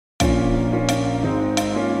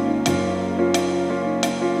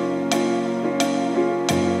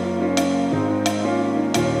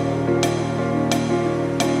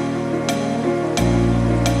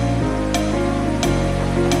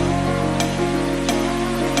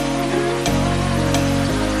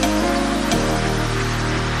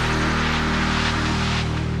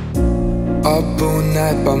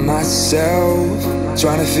night by myself,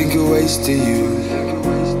 trying to think of ways to you.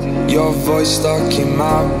 Your voice stuck in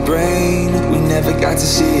my brain, we never got to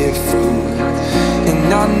see it through. And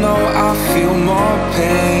I know I feel more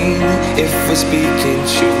pain if we're speaking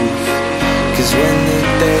truth. Cause when the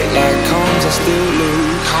daylight comes, I still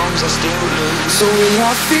lose. So will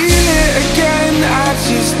I feel it again? I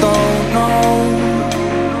just don't know.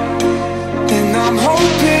 And I'm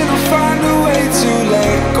hoping I'll find a way to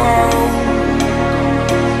let go.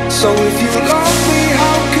 So if you love me,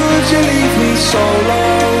 how could you leave me so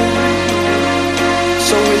low?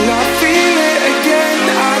 So will I feel it again?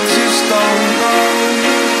 I just don't know.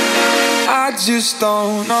 I just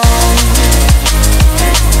don't know.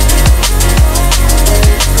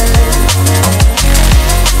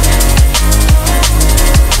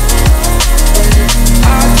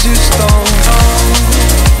 I just don't know.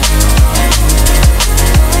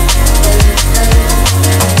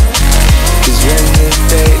 Cause when the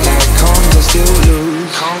daylight comes, I still lose.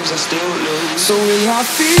 So will I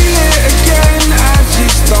feel it again? I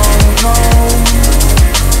just don't know.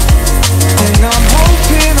 And I'm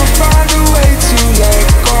hoping I'll find a way to let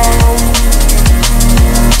go.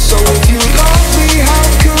 So if you love me, how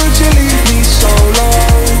could you leave me so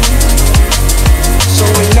low? So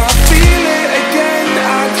will I feel it again?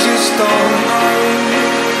 I just don't know.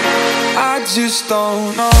 I just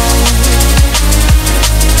don't know.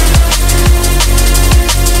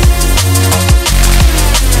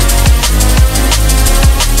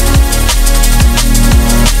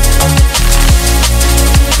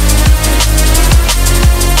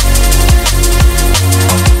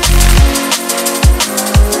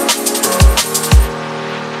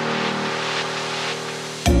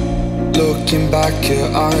 Looking back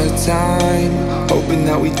at our time, hoping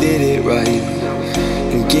that we did it right.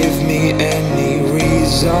 And give me any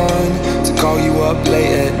reason to call you up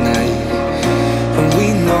late at night. And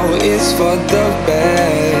we know it's for the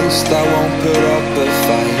best, I won't put up a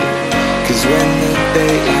fight. Cause when the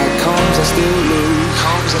daylight comes, I still lose.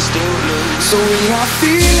 So will I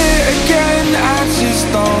feel it again? I just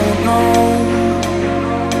don't know.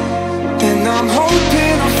 And I'm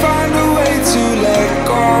hoping I'll find a way to let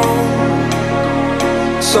go.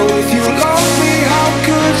 So if you love me, how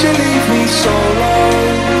could you leave me so low?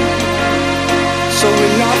 So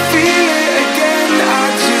will I feel it again? I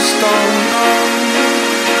just don't know.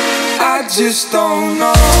 I just don't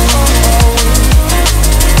know.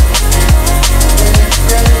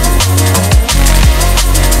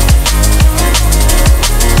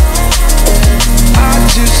 I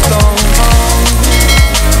just don't know.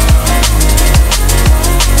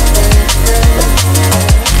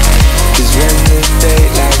 Cause when the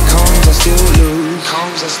daylight comes, I still lose.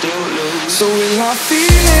 So will I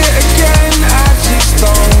feel it again? I just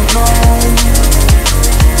don't know.